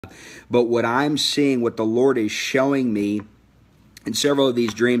But what I'm seeing, what the Lord is showing me in several of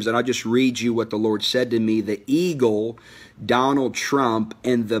these dreams, and I'll just read you what the Lord said to me. The eagle, Donald Trump,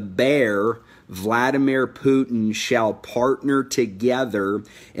 and the bear, Vladimir Putin, shall partner together,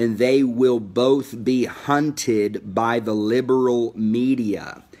 and they will both be hunted by the liberal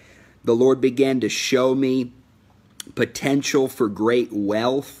media. The Lord began to show me potential for great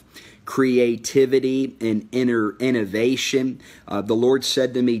wealth, creativity, and innovation. The Lord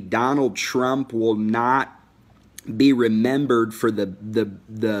said to me, Donald Trump will not be remembered for the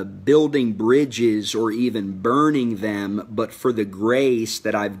building bridges or even burning them, but for the grace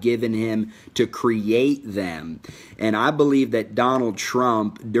that I've given him to create them. And I believe that Donald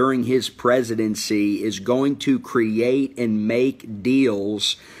Trump, during his presidency, is going to create and make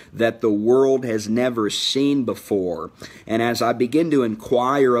deals that the world has never seen before. And as I begin to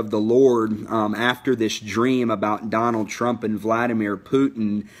inquire of the Lord after this dream about Donald Trump and Vladimir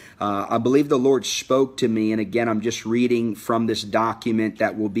Putin, I believe the Lord spoke to me. And again, I'm just reading from this document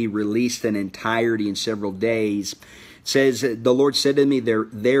that will be released in entirety in several days. It says, the Lord said to me,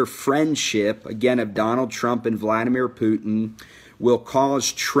 their friendship, again, of Donald Trump and Vladimir Putin, will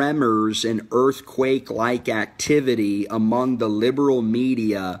cause tremors and earthquake-like activity among the liberal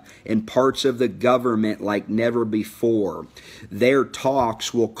media and parts of the government like never before. Their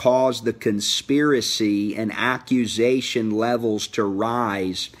talks will cause the conspiracy and accusation levels to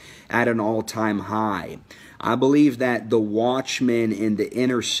rise at an all-time high. I believe that the watchmen and the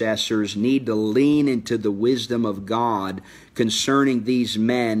intercessors need to lean into the wisdom of God concerning these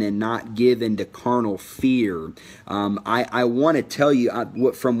men and not give in to carnal fear. I want to tell you,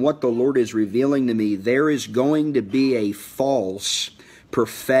 from what the Lord is revealing to me, there is going to be a false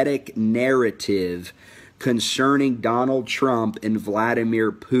prophetic narrative concerning Donald Trump and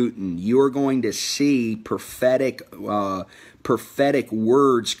Vladimir Putin. You are going to see prophetic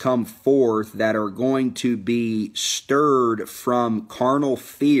words come forth that are going to be stirred from carnal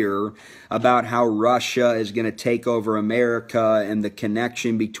fear about how Russia is going to take over America, and the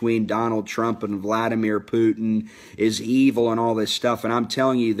connection between Donald Trump and Vladimir Putin is evil and all this stuff. And I'm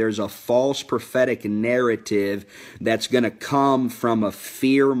telling you, there's a false prophetic narrative that's going to come from a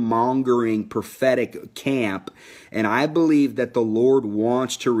fear-mongering prophetic camp. And I believe that the Lord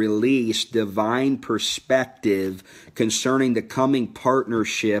wants to release divine perspective concerning the coming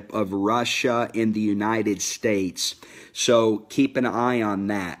partnership of Russia and the United States. So keep an eye on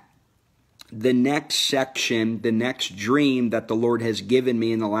that. The next section, the next dream that the Lord has given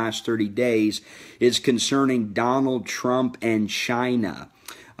me in the last 30 days is concerning Donald Trump and China.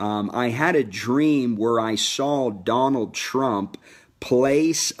 I had a dream where I saw Donald Trump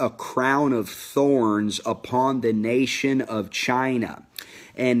place a crown of thorns upon the nation of China.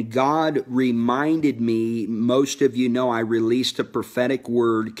 And God reminded me, most of you know, I released a prophetic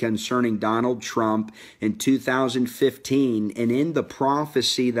word concerning Donald Trump in 2015. And in the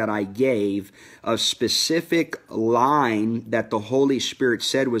prophecy that I gave, a specific line that the Holy Spirit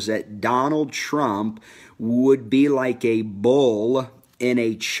said was that Donald Trump would be like a bull in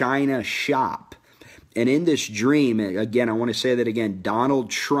a china shop. And in this dream, again, I want to say that again, Donald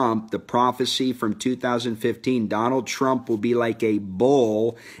Trump, the prophecy from 2015, Donald Trump will be like a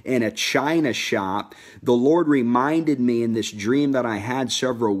bull in a china shop. The Lord reminded me in this dream that I had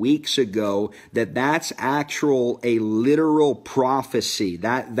several weeks ago that that's a literal prophecy.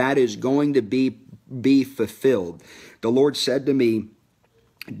 That is going to be fulfilled. The Lord said to me,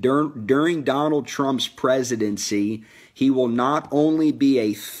 during Donald Trump's presidency, he will not only be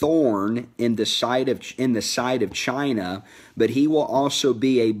a thorn in the side of China, but he will also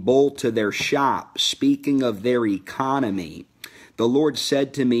be a bull to their shop, speaking of their economy. The Lord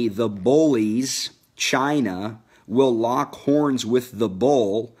said to me, the bullies, China, will lock horns with the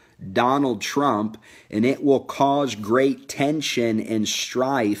bull, Donald Trump, and it will cause great tension and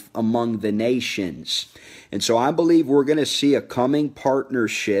strife among the nations. And so I believe we're going to see a coming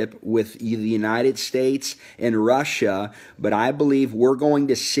partnership with the United States and Russia, but I believe we're going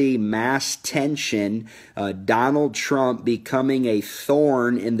to see mass tension, Donald Trump becoming a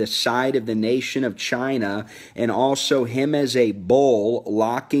thorn in the side of the nation of China, and also him as a bull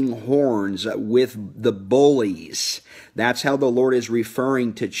locking horns with the bullies. That's how the Lord is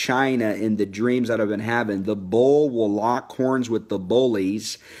referring to China in the dreams that I've been having. The bull will lock horns with the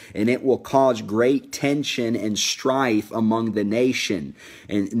bullies, and it will cause great tension and strife among the nations.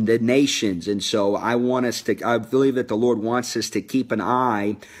 And so I believe that the Lord wants us to keep an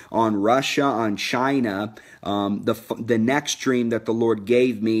eye on Russia, on China. The next dream that the Lord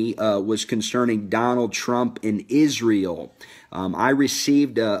gave me was concerning Donald Trump and Israel. I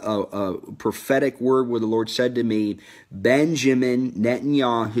received a prophetic word where the Lord said to me, Benjamin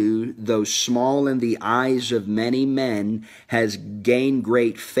Netanyahu, though small in the eyes of many men, has gained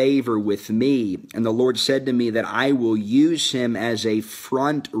great favor with me. And the Lord said to me that I will use him as a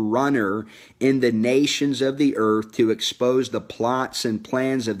front runner in the nations of the earth to expose the plots and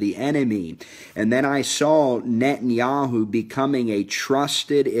plans of the enemy. And then I saw Netanyahu becoming a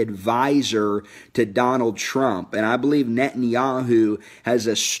trusted advisor to Donald Trump. And I believe Netanyahu has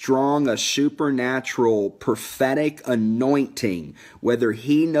a supernatural prophetic anointing, whether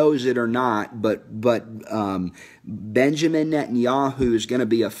he knows it or not, but Benjamin Netanyahu is going to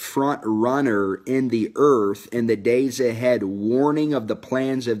be a front runner in the earth in the days ahead, warning of the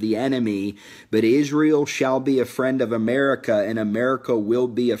plans of the enemy. But Israel shall be a friend of America, and America will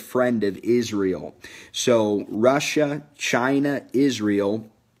be a friend of Israel. So Russia, China, Israel.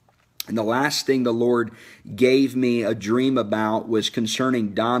 And the last thing the Lord gave me a dream about was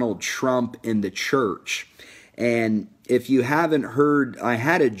concerning Donald Trump in the church. And if you haven't heard, I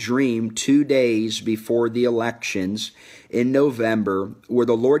had a dream 2 days before the elections in November where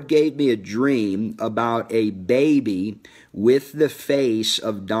the Lord gave me a dream about a baby with the face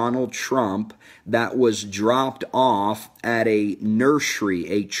of Donald Trump that was dropped off at a nursery,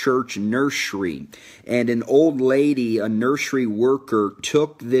 a church nursery. And an old lady, a nursery worker,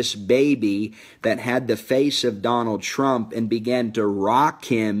 took this baby that had the face of Donald Trump and began to rock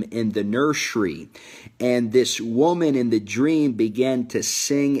him in the nursery. And this woman in the dream began to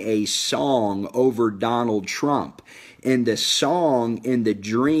sing a song over Donald Trump. And the song in the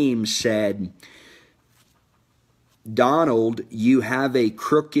dream said, Donald, you have a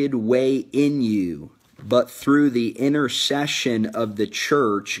crooked way in you, but through the intercession of the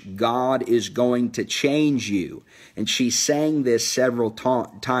church, God is going to change you. And she sang this several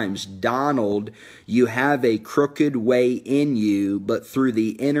times. Donald, you have a crooked way in you, but through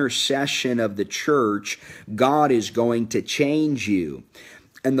the intercession of the church, God is going to change you.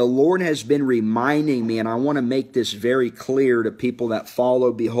 And the Lord has been reminding me, and I want to make this very clear to people that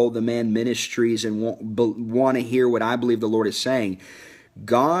follow Behold the Man Ministries and want to hear what I believe the Lord is saying.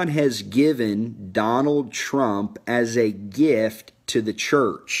 God has given Donald Trump as a gift to the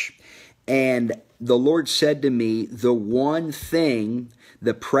church. And the Lord said to me, the one thing,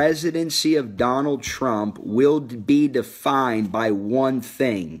 the presidency of Donald Trump will be defined by one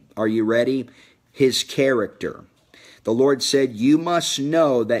thing. Are you ready? His character. The Lord said, you must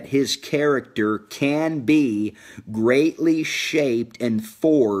know that his character can be greatly shaped and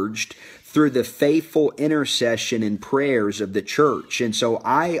forged through the faithful intercession and prayers of the church. And so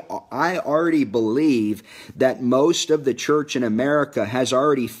I already believe that most of the church in America has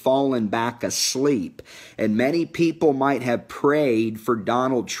already fallen back asleep. And many people might have prayed for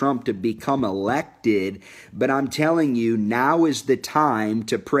Donald Trump to become elected, but I'm telling you, now is the time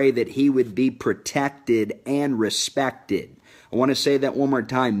to pray that he would be protected and respected. I want to say that one more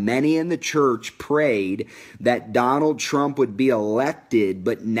time. Many in the church prayed that Donald Trump would be elected,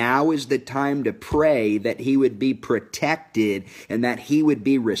 but now is the time to pray that he would be protected and that he would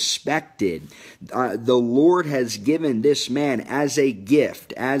be respected. The Lord has given this man as a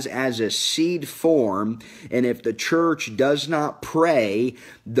gift, as a seed form, and if the church does not pray,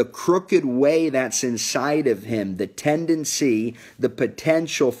 the crooked way that's inside of him, the tendency, the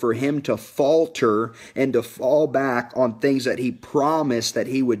potential for him to falter and to fall back on things that he promised that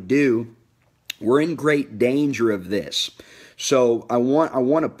he would do, we're in great danger of this. So I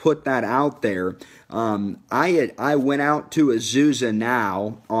want to put that out there. I went out to Azusa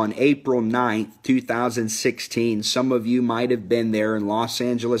Now on April 9th, 2016. Some of you might have been there in Los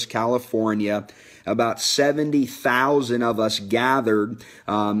Angeles, California. About 70,000 of us gathered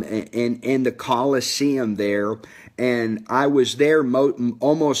in the Coliseum there. And I was there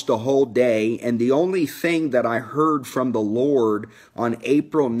almost the whole day. And the only thing that I heard from the Lord on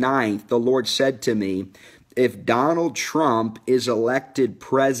April 9th, the Lord said to me, if Donald Trump is elected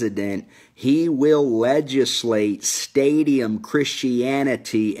president, he will legislate stadium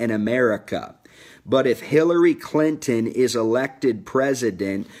Christianity in America. But if Hillary Clinton is elected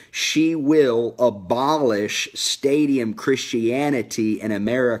president, she will abolish stadium Christianity in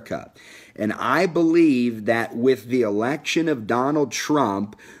America. And I believe that with the election of Donald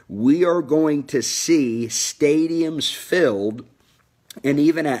Trump, we are going to see stadiums filled, and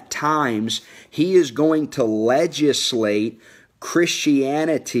even at times, he is going to legislate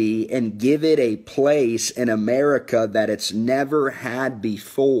Christianity and give it a place in America that it's never had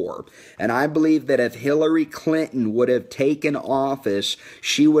before. And I believe that if Hillary Clinton would have taken office,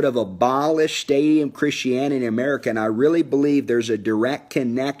 she would have abolished stadium Christianity in America. And I really believe there's a direct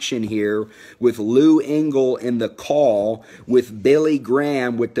connection here with Lou Engle in the call, with Billy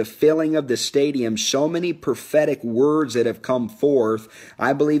Graham, with the filling of the stadium. So many prophetic words that have come forth.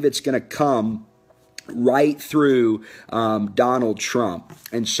 I believe it's going to come right through Donald Trump.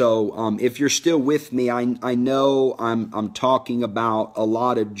 And so if you're still with me, I know I'm talking about a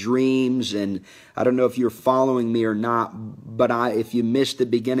lot of dreams, and I don't know if you're following me or not, but if you missed the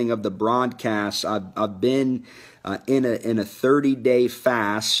beginning of the broadcast, I've been in a 30-day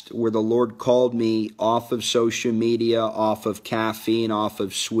fast where the Lord called me off of social media, off of caffeine, off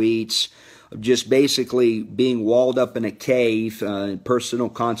of sweets, just basically being walled up in a cave, personal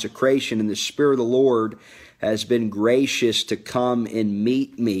consecration. And the Spirit of the Lord has been gracious to come and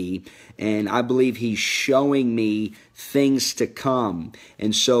meet me. And I believe He's showing me things to come.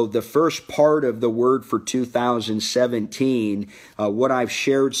 And so the first part of the word for 2017, what I've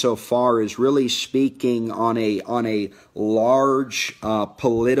shared so far is really speaking on a large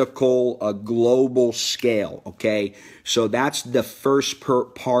political, global scale. Okay, so that's the first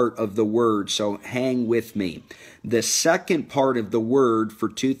part of the word. So hang with me. The second part of the word for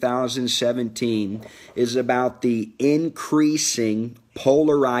 2017 is about the increasing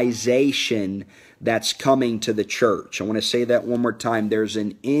polarization that's coming to the church. I want to say that one more time. There's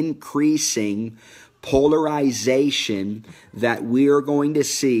an increasing polarization that we are going to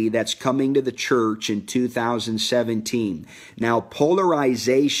see that's coming to the church in 2017. Now,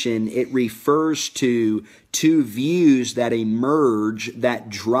 polarization, it refers to two views that emerge that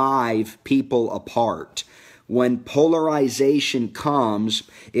drive people apart. When polarization comes,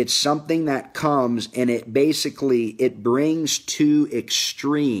 it's something that comes and it brings two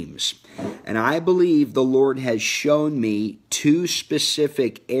extremes. And I believe the Lord has shown me two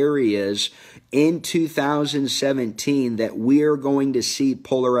specific areas in 2017 that we are going to see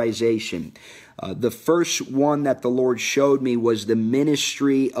polarization. The first one that the Lord showed me was the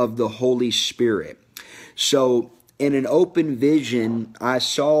ministry of the Holy Spirit. So in an open vision, I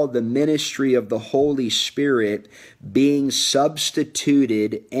saw the ministry of the Holy Spirit being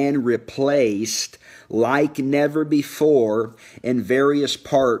substituted and replaced like never before in various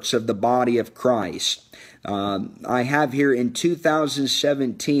parts of the body of Christ. I have here in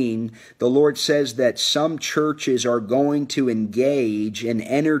 2017, the Lord says that some churches are going to engage in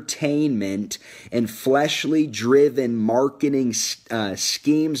entertainment and fleshly driven marketing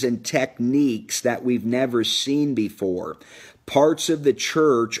schemes and techniques that we've never seen before. Parts of the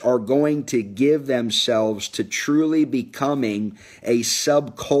church are going to give themselves to truly becoming a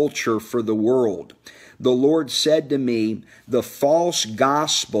subculture for the world. The Lord said to me, the false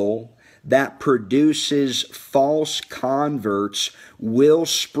gospel that produces false converts will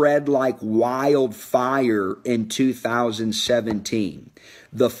spread like wildfire in 2017.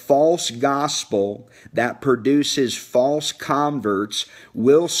 The false gospel that produces false converts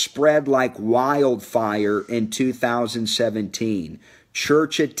will spread like wildfire in 2017.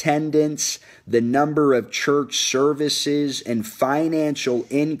 Church attendance, the number of church services, and financial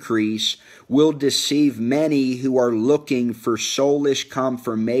increase will deceive many who are looking for soulish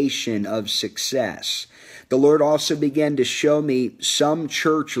confirmation of success. The Lord also began to show me some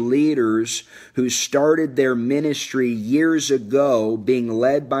church leaders who started their ministry years ago, being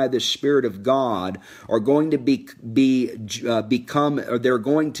led by the Spirit of God, are going to they're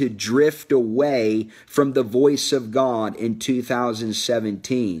going to drift away from the voice of God in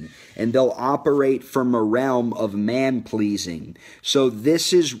 2017, and they'll operate from a realm of man-pleasing. So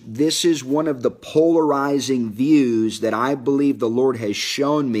this is one of the polarizing views that I believe the Lord has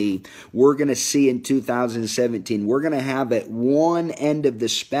shown me we're going to see in 2017. We're going to have at one end of the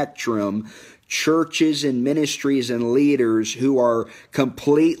spectrum churches and ministries and leaders who are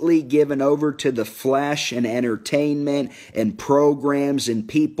completely given over to the flesh and entertainment and programs and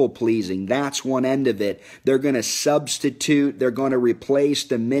people pleasing. That's one end of it. They're going to substitute, they're going to replace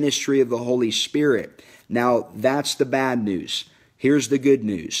the ministry of the Holy Spirit. Now, that's the bad news. Here's the good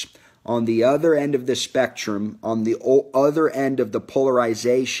news. On the other end of the spectrum, on the other end of the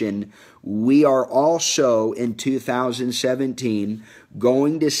polarization, we are also in 2017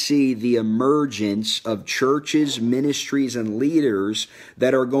 going to see the emergence of churches, ministries, and leaders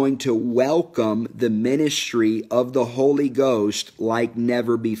that are going to welcome the ministry of the Holy Ghost like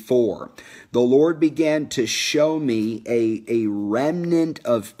never before. The Lord began to show me a remnant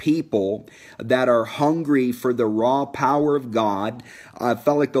of people that are hungry for the raw power of God. I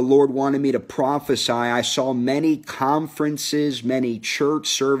felt like the Lord wanted me to prophesy. I saw many conferences, many church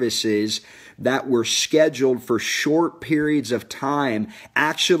services that were scheduled for short periods of time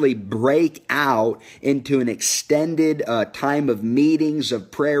actually break out into an extended time of meetings,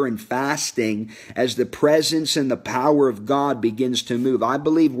 of prayer and fasting as the presence and the power of God begins to move. I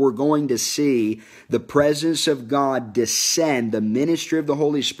believe we're going to see the presence of God descend, the ministry of the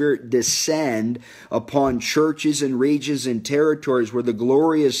Holy Spirit descend upon churches and regions and territories where the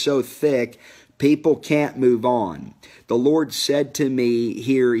glory is so thick, people can't move on. The Lord said to me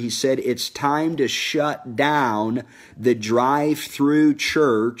here, He said, it's time to shut down the drive-through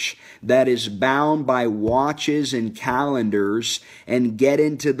church that is bound by watches and calendars and get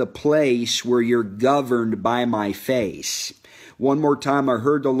into the place where you're governed by my face. One more time, I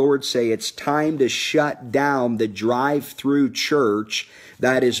heard the Lord say, it's time to shut down the drive-through church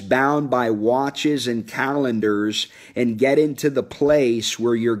that is bound by watches and calendars and get into the place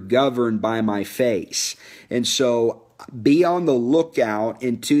where you're governed by my face. And so be on the lookout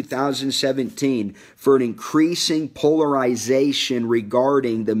in 2017 for an increasing polarization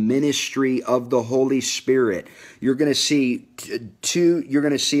regarding the ministry of the Holy Spirit. You're going to see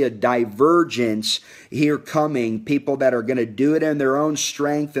a divergence here coming, people that are going to do it in their own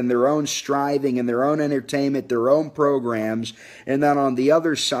strength and their own striving and their own entertainment, their own programs. And then on the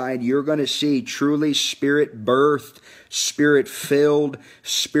other side, you're going to see truly Spirit-birthed, Spirit-filled,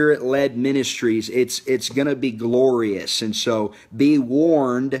 Spirit-led ministries. It's going to be glorious. And so be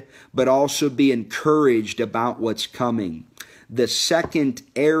warned, but also be encouraged about what's coming. The second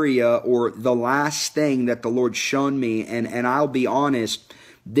area, or the last thing that the Lord shown me, and I'll be honest,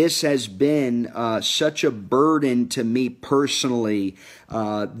 this has been such a burden to me personally.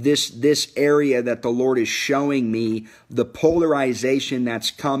 This area that the Lord is showing me, the polarization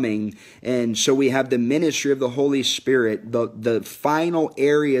that's coming. And so we have the ministry of the Holy Spirit. The final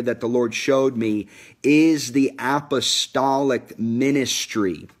area that the Lord showed me is the apostolic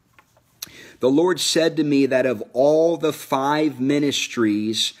ministry. The Lord said to me that of all the 5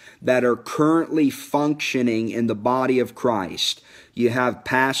 ministries that are currently functioning in the body of Christ, you have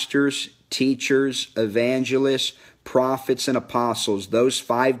pastors, teachers, evangelists, prophets, and apostles. Those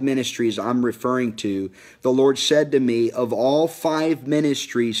 5 ministries I'm referring to. The Lord said to me, of all 5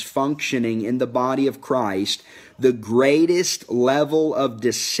 ministries functioning in the body of Christ, the greatest level of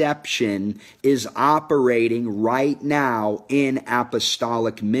deception is operating right now in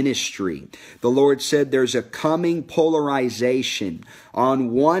apostolic ministry. The Lord said there's a coming polarization. On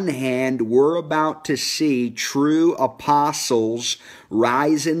one hand, we're about to see true apostles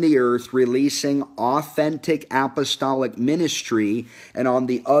rise in the earth, releasing authentic apostolic ministry. And on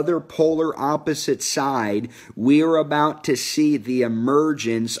the other polar opposite side, we are about to see the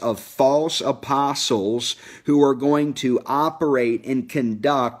emergence of false apostles who are going to operate and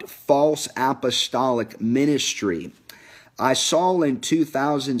conduct false apostolic ministry. I saw in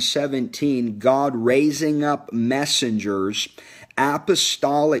 2017 God raising up messengers,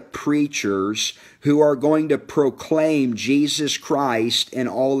 apostolic preachers who are going to proclaim Jesus Christ in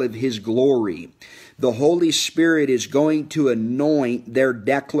all of His glory. The Holy Spirit is going to anoint their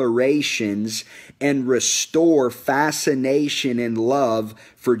declarations and restore fascination and love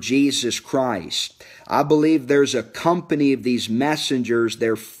for Jesus Christ. I believe there's a company of these messengers.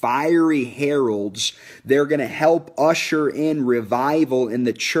 They're fiery heralds. They're going to help usher in revival in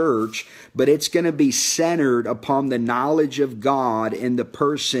the church, but it's going to be centered upon the knowledge of God in the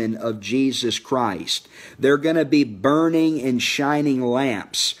person of Jesus Christ. They're going to be burning and shining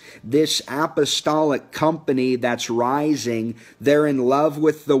lamps. This apostolic company that's rising, they're in love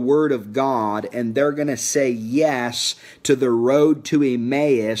with the Word of God, and they're going to say yes to the road to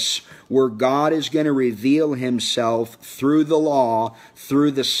Emmaus, where God is going to reveal Himself through the law,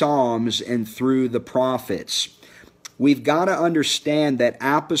 through the Psalms, and through the prophets. We've got to understand that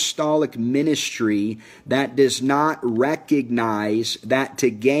apostolic ministry that does not recognize that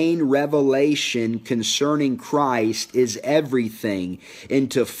to gain revelation concerning Christ is everything, and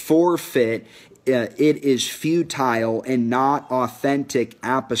to forfeit it is futile and not authentic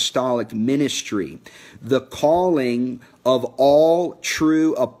apostolic ministry. The calling of all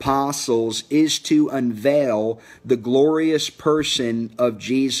true apostles is to unveil the glorious person of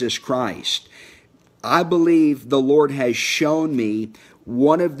Jesus Christ. I believe the Lord has shown me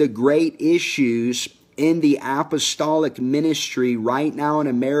one of the great issues in the apostolic ministry right now in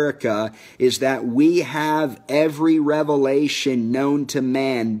America is that we have every revelation known to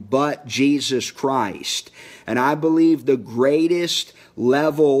man but Jesus Christ. And I believe the greatest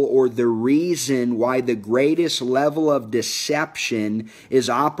level, or the reason why the greatest level of deception is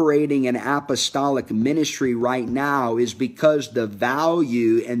operating in apostolic ministry right now, is because the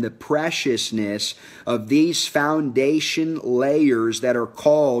value and the preciousness of these foundation layers that are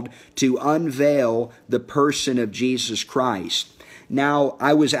called to unveil the person of Jesus Christ. Now,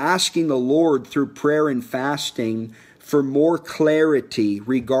 I was asking the Lord through prayer and fasting for more clarity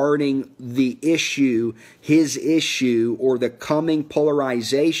regarding the issue, his issue, or the coming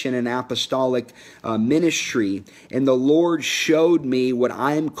polarization in apostolic ministry. And the Lord showed me what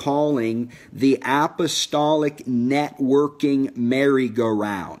I'm calling the apostolic networking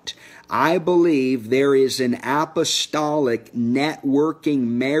merry-go-round. I believe there is an apostolic networking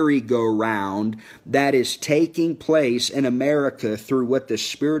merry-go-round that is taking place in America through what the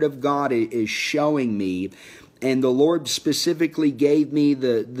Spirit of God is showing me. And the Lord specifically gave me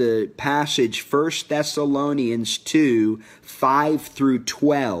the passage 1 Thessalonians 2, 5 through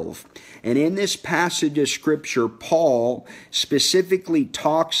 12. And in this passage of Scripture, Paul specifically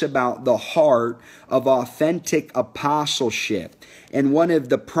talks about the heart of authentic apostleship. And one of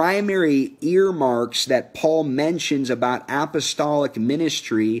the primary earmarks that Paul mentions about apostolic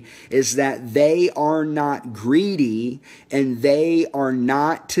ministry is that they are not greedy and they are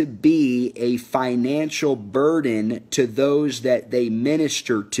not to be a financial burden to those that they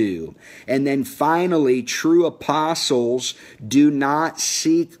minister to. And then finally, true apostles do not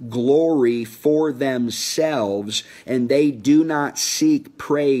seek glory for themselves, and they do not seek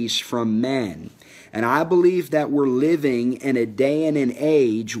praise from men. And I believe that we're living in a day and an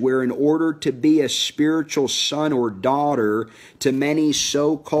age where in order to be a spiritual son or daughter to many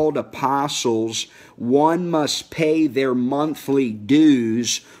so-called apostles, one must pay their monthly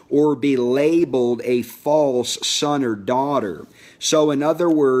dues or be labeled a false son or daughter. So in other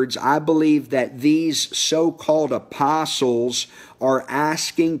words, I believe that these so-called apostles are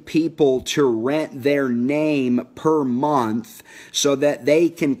asking people to rent their name per month so that they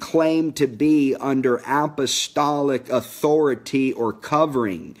can claim to be under apostolic authority or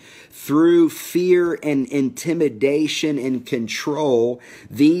covering. Through fear and intimidation and control,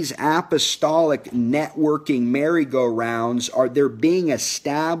 these apostolic networking merry-go-rounds they're being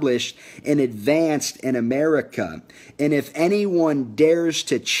established and advanced in America. And if anyone dares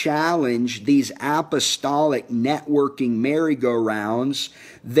to challenge these apostolic networking merry-go-rounds,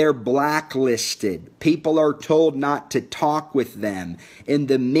 they're blacklisted. People are told not to talk with them. And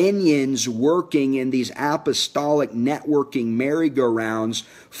the minions working in these apostolic networking merry-go-rounds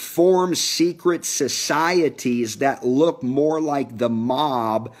form secret societies that look more like the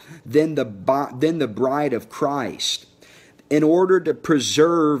mob than the bride of Christ. In order to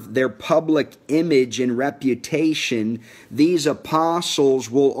preserve their public image and reputation, these apostles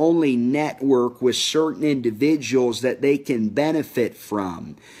will only network with certain individuals that they can benefit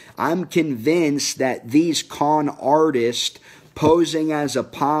from. I'm convinced that these con artists posing as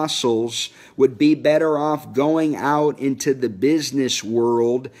apostles would be better off going out into the business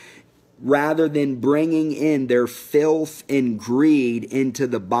world rather than bringing in their filth and greed into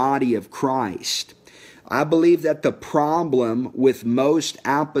the body of Christ. I believe that the problem with most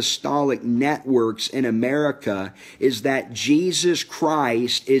apostolic networks in America is that Jesus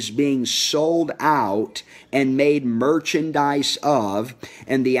Christ is being sold out and made merchandise of,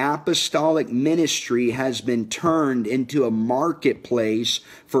 and the apostolic ministry has been turned into a marketplace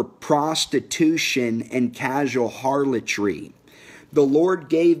for prostitution and casual harlotry. The Lord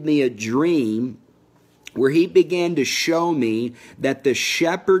gave me a dream where He began to show me that the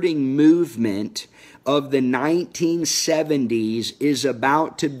shepherding movement of the 1970s is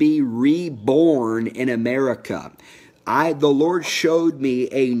about to be reborn in America. The Lord showed me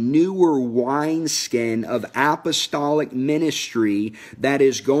a newer wineskin of apostolic ministry that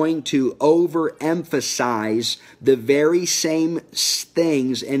is going to overemphasize the very same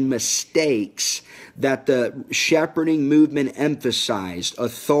things and mistakes that the shepherding movement emphasized: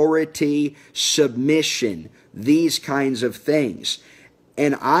 authority, submission, these kinds of things.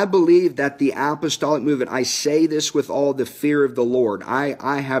 And I believe that the apostolic movement, I say this with all the fear of the Lord.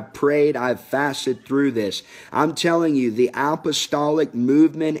 I have prayed, I've fasted through this. I'm telling you, the apostolic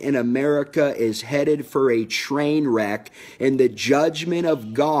movement in America is headed for a train wreck, and the judgment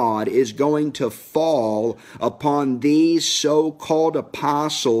of God is going to fall upon these so-called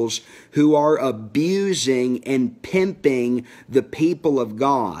apostles who are abusing and pimping the people of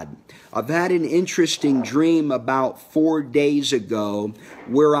God. I've had an interesting dream about 4 days ago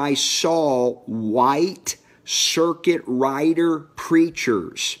where I saw white circuit rider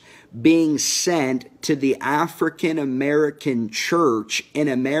preachers being sent to the African American church in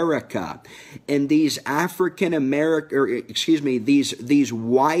America. And these these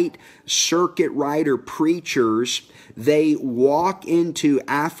white circuit rider preachers, they walk into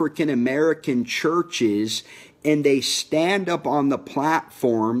African American churches and they stand up on the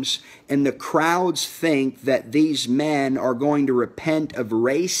platforms, and the crowds think that these men are going to repent of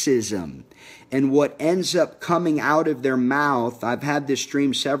racism. And what ends up coming out of their mouth, I've had this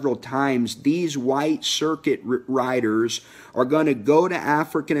dream several times, these white circuit riders are going to go to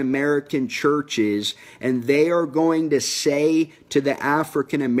African American churches, and they are going to say to the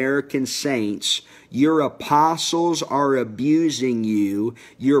African American saints, your apostles are abusing you,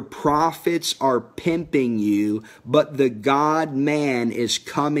 your prophets are pimping you, but the God-man is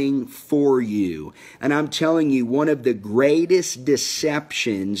coming for you. And I'm telling you, one of the greatest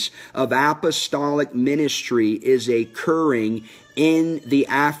deceptions of apostolic ministry is occurring in the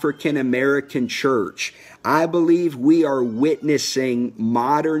African American church. I believe we are witnessing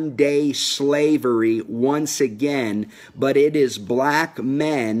modern day slavery once again, but it is black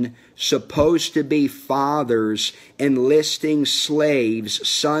men supposed to be fathers enlisting slaves,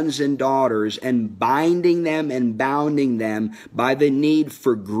 sons and daughters, and binding them and bounding them by the need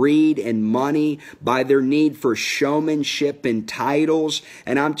for greed and money, by their need for showmanship and titles.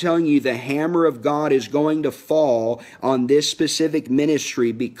 And I'm telling you, the hammer of God is going to fall on this specific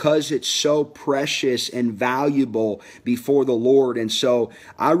ministry because it's so precious and valuable before the Lord. And so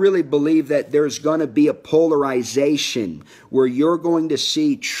I really believe that there's going to be a polarization where you're going to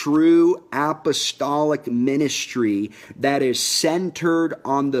see true apostolic ministry that is centered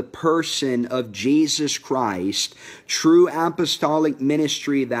on the person of Jesus Christ, true apostolic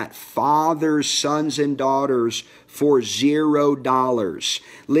ministry that fathers sons and daughters for $0.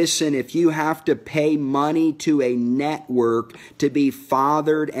 Listen, if you have to pay money to a network to be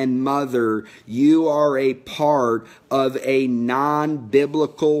fathered and mothered, you are a part of a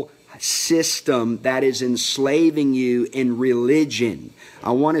non-biblical system that is enslaving you in religion.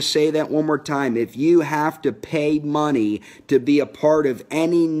 I want to say that one more time. If you have to pay money to be a part of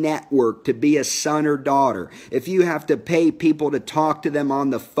any network, to be a son or daughter, if you have to pay people to talk to them on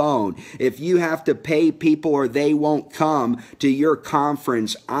the phone, if you have to pay people or they won't come to your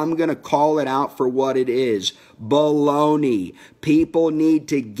conference, I'm going to call it out for what it is. Baloney. People need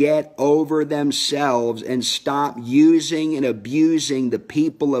to get over themselves and stop using and abusing the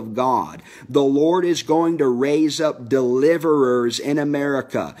people of God. The Lord is going to raise up deliverers in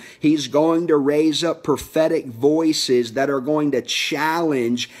America. He's going to raise up prophetic voices that are going to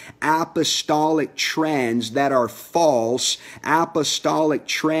challenge apostolic trends that are false, apostolic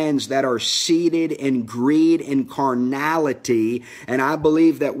trends that are seated in greed and carnality. And I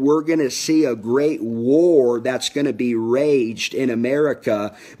believe that we're going to see a great war that's going to be raged in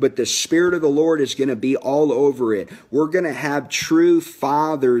America, but the Spirit of the Lord is going to be all over it. We're going to have true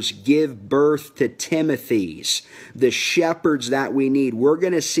fathers give birth to Timothys, the shepherds that we need. We're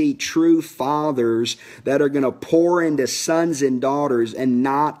going to see true fathers that are going to pour into sons and daughters and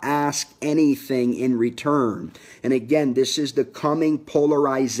not ask anything in return. And again, this is the coming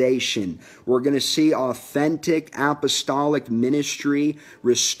polarization. We're going to see authentic apostolic ministry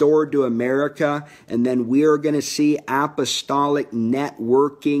restored to America, and then we are going to see apostolic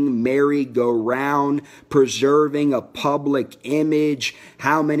networking merry-go-round, preserving a public image.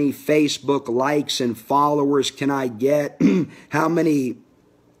 How many Facebook likes and followers can I get? How many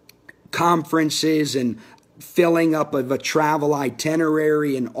conferences and filling up of a travel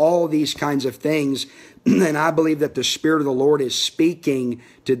itinerary and all these kinds of things. And I believe that the Spirit of the Lord is speaking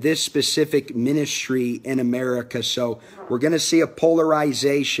to this specific ministry in America. So we're going to see a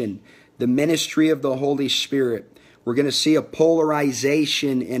polarization, the ministry of the Holy Spirit. We're going to see a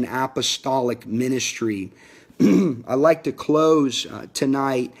polarization in apostolic ministry. I'd like to close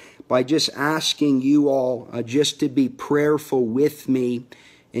tonight by just asking you all just to be prayerful with me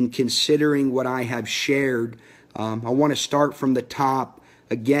in considering what I have shared. I want to start from the top.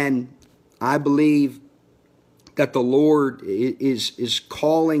 Again, I believe that the Lord is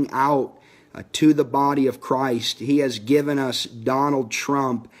calling out to the body of Christ. He has given us Donald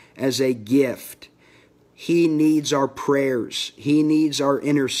Trump as a gift. He needs our prayers. He needs our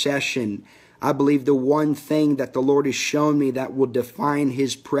intercession. I believe the one thing that the Lord has shown me that will define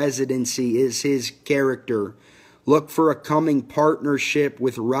his presidency is his character. Look for a coming partnership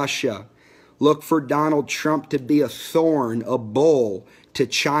with Russia. Look for Donald Trump to be a thorn, a bull, to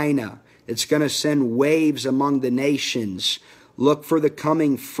China. It's going to send waves among the nations. Look for the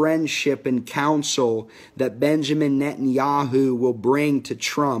coming friendship and counsel that Benjamin Netanyahu will bring to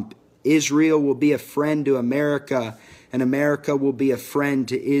Trump. Israel will be a friend to America, and America will be a friend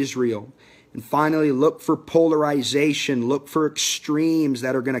to Israel. And finally, look for polarization. Look for extremes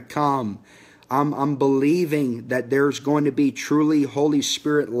that are going to come. I'm believing that there's going to be truly Holy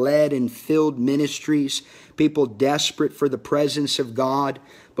Spirit-led and filled ministries, people desperate for the presence of God,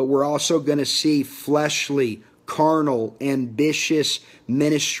 but we're also going to see fleshly, carnal, ambitious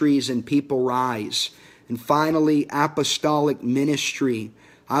ministries and people rise. And finally, apostolic ministry.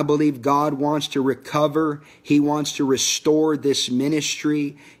 I believe God wants to recover. He wants to restore this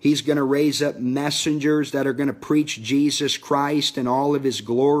ministry. He's going to raise up messengers that are going to preach Jesus Christ in all of His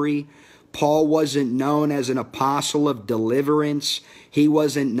glory. Paul wasn't known as an apostle of deliverance. He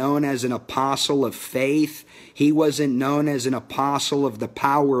wasn't known as an apostle of faith. He wasn't known as an apostle of the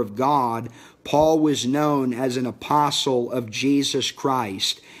power of God. Paul was known as an apostle of Jesus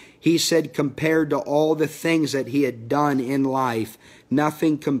Christ. He said, compared to all the things that he had done in life,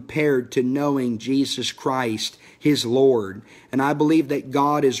 nothing compared to knowing Jesus Christ, his Lord. And I believe that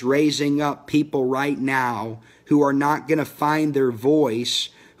God is raising up people right now who are not going to find their voice,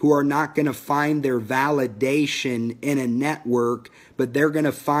 who are not going to find their validation in a network, but they're going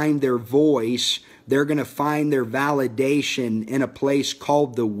to find their voice, they're going to find their validation in a place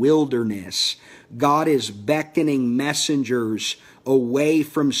called the wilderness. God is beckoning messengers away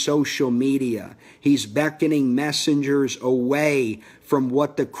from social media. He's beckoning messengers away from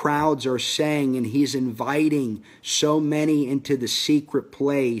what the crowds are saying, and He's inviting so many into the secret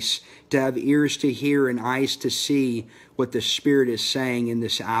place to have ears to hear and eyes to see what the Spirit is saying in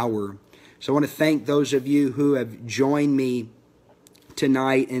this hour. So I want to thank those of you who have joined me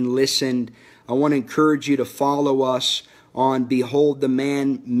tonight and listened. I want to encourage you to follow us on Behold the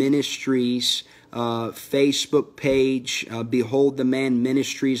Man Ministries Facebook page,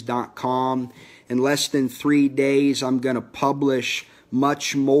 beholdthemanministries.com. In less than 3 days, I'm going to publish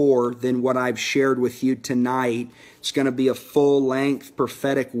much more than what I've shared with you tonight. It's going to be a full-length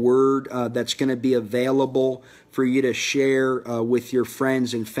prophetic word that's going to be available for you to share with your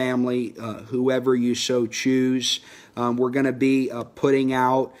friends and family, whoever you so choose. We're going to be putting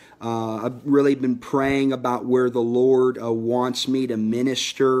out, I've really been praying about where the Lord wants me to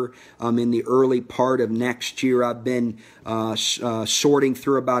minister in the early part of next year. I've been sorting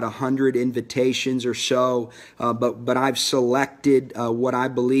through about 100 invitations or so, but I've selected what I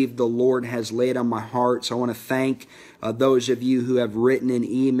believe the Lord has laid on my heart. So I want to thank those of you who have written and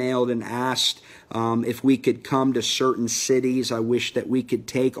emailed and asked if we could come to certain cities. I wish that we could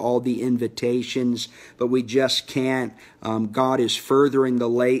take all the invitations, but we just can't. God is furthering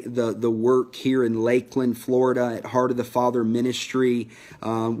the work here in Lakeland, Florida at Heart of the Father Ministry.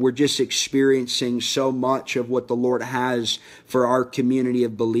 We're just experiencing so much of what the Lord has for our community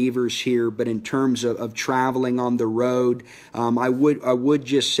of believers here. But in terms of traveling on the road, I would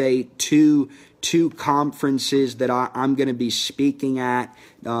just say two conferences that I'm going to be speaking at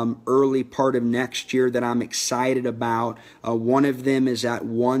early part of next year that I'm excited about. One of them is at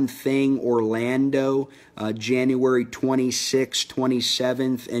One Thing Orlando, January 26th,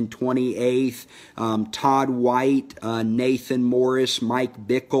 27th, and 28th. Todd White, Nathan Morris, Mike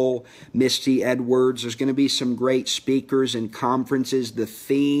Bickle, Misty Edwards. There's going to be some great speakers and conferences. The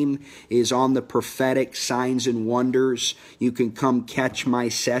theme is on the prophetic signs and wonders. You can come catch my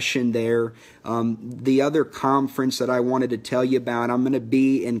session there. The other conference that I wanted to tell you about, I'm going to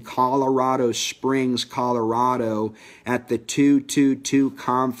be in Colorado Springs, Colorado at the 222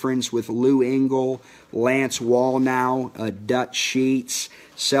 conference with Lou Engle, Lance Wallnow, Dutch Sheets,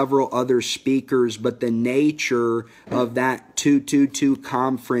 several other speakers. But the nature of that 222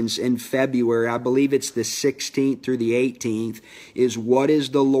 conference in February, I believe it's the 16th through the 18th, is what is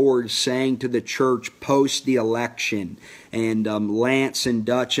the Lord saying to the church post the election. And Lance and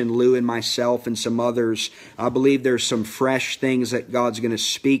Dutch and Lou and myself and some others, I believe there's some fresh things that God's going to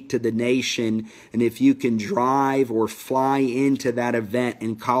speak to the nation. And if you can drive or fly into that event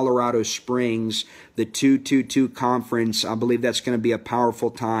in Colorado Springs, the 222 conference, I believe that's going to be a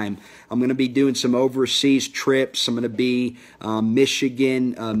powerful time. I'm going to be doing some overseas trips. I'm going to be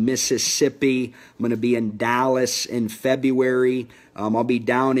Michigan, Mississippi. I'm going to be in Dallas in February. I'll be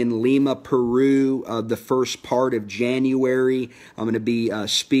down in Lima, Peru, the first part of January. I'm going to be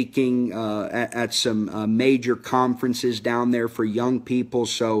speaking at some major conferences down there for young people.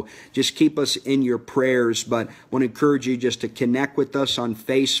 So just keep us in your prayers. But I want to encourage you just to connect with us on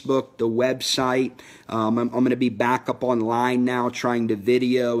Facebook, the website. I'm going to be back up online now, trying to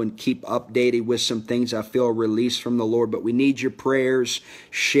video and keep updated with some things I feel released from the Lord. But we need your prayers.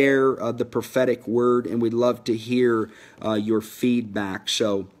 Share the prophetic word, and we'd love to hear your feedback.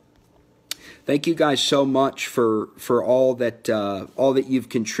 So thank you guys so much for all that you've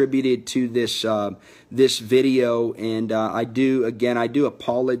contributed to this this video. And I do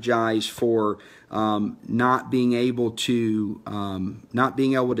apologize for not being able to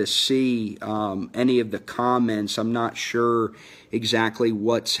see any of the comments. I'm not sure exactly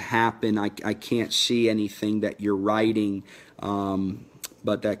what's happened. I can't see anything that you're writing.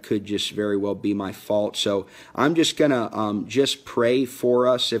 But that could just very well be my fault. So I'm just going to just pray for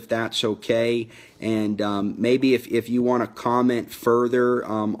us, if that's okay. And maybe if you want to comment further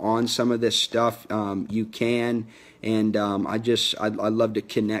on some of this stuff, you can. And I'd love to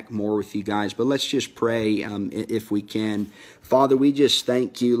connect more with you guys. But let's just pray if we can. Father, we just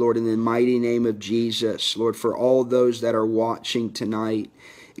thank you, Lord, in the mighty name of Jesus, Lord, for all those that are watching tonight.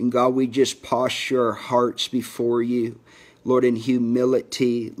 And God, we just posture our hearts before you. Lord, in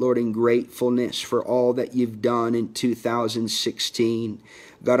humility, Lord, in gratefulness for all that you've done in 2016.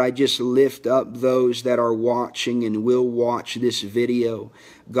 God, I just lift up those that are watching and will watch this video.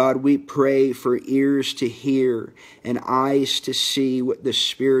 God, we pray for ears to hear and eyes to see what the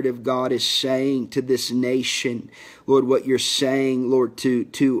Spirit of God is saying to this nation. Lord, what you're saying, Lord,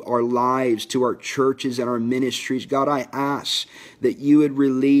 to our lives, to our churches and our ministries. God, I ask that you would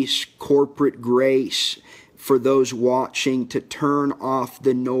release corporate grace for those watching to turn off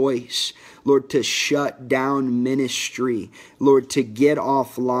the noise, Lord, to shut down ministry, Lord, to get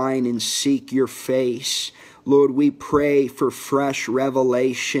offline and seek your face. Lord, we pray for fresh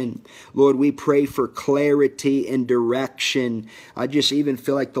revelation. Lord, we pray for clarity and direction. I just even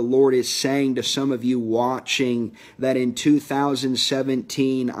feel like the Lord is saying to some of you watching that in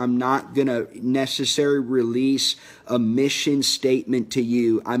 2017, I'm not going to necessarily release a mission statement to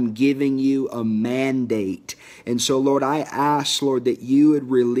you. I'm giving you a mandate. And so, Lord, I ask, Lord, that you would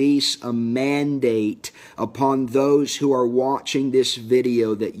release a mandate upon those who are watching this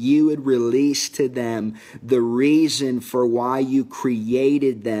video, that you would release to them the reason for why you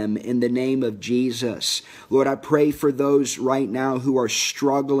created them in the name of Jesus. Lord, I pray for those right now who are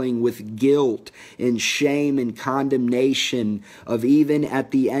struggling with guilt and shame and condemnation of even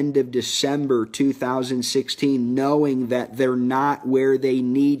at the end of December 2016, knowing that they're not where they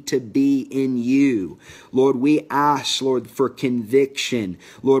need to be in you. Lord, we ask, Lord, for conviction.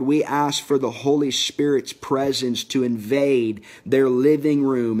 Lord, we ask for the Holy Spirit's presence to invade their living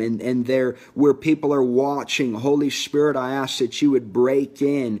room and their where people are watching. Holy Spirit, I ask that you would break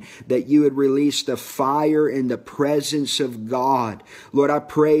in, that you would release the fire and the presence of God. Lord, I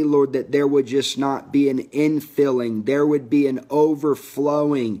pray, Lord, that there would just not be an infilling. There would be an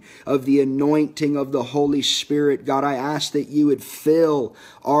overflowing of the anointing of the Holy Spirit. God, I ask that you would fill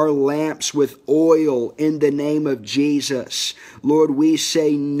our lamps with oil in the name of Jesus. Lord, we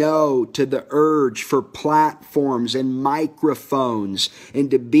say no to the urge for platforms and microphones and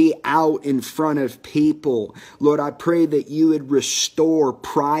to be out in front of people. Lord, I pray that you would restore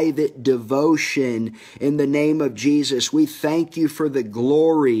private devotion in the name of Jesus. We thank you for the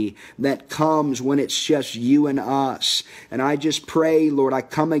glory that comes when it's just you and us. And I just pray, Lord, I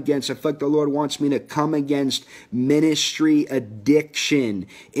feel like the Lord wants me to come against ministry addiction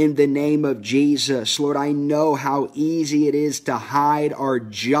in the name of Jesus. Lord, I know how easy it is to hide our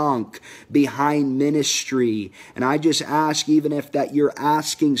junk behind ministry. And I just ask, even if that you're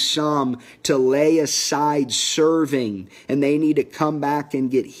asking some to lay aside serving and they need to come back and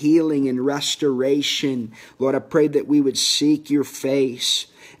get healing and restoration. Lord, I pray that we would seek your face.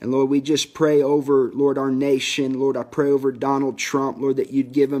 And Lord, we just pray over, Lord, our nation. Lord, I pray over Donald Trump, Lord, that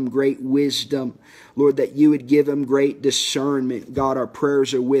you'd give him great wisdom. Lord, that you would give him great discernment. God, our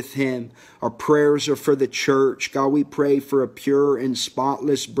prayers are with him. Our prayers are for the church. God, we pray for a pure and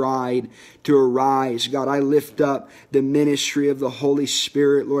spotless bride to arise. God, I lift up the ministry of the Holy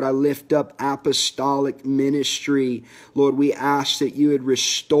Spirit. Lord, I lift up apostolic ministry. Lord, we ask that you would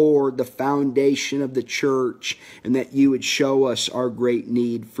restore the foundation of the church and that you would show us our great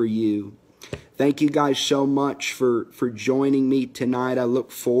need for you. Thank you guys so much for joining me tonight. I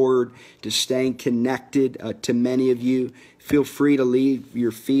look forward to staying connected to many of you. Feel free to leave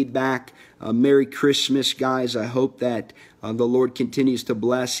your feedback. Merry Christmas, guys. I hope that the Lord continues to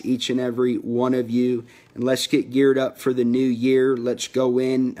bless each and every one of you. And let's get geared up for the new year. Let's go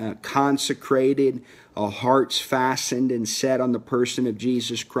in consecrated, hearts fastened and set on the person of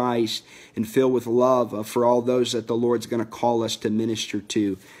Jesus Christ, and filled with love for all those that the Lord's going to call us to minister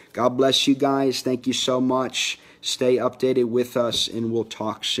to. God bless you guys. Thank you so much. Stay updated with us, and we'll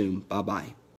talk soon. Bye-bye.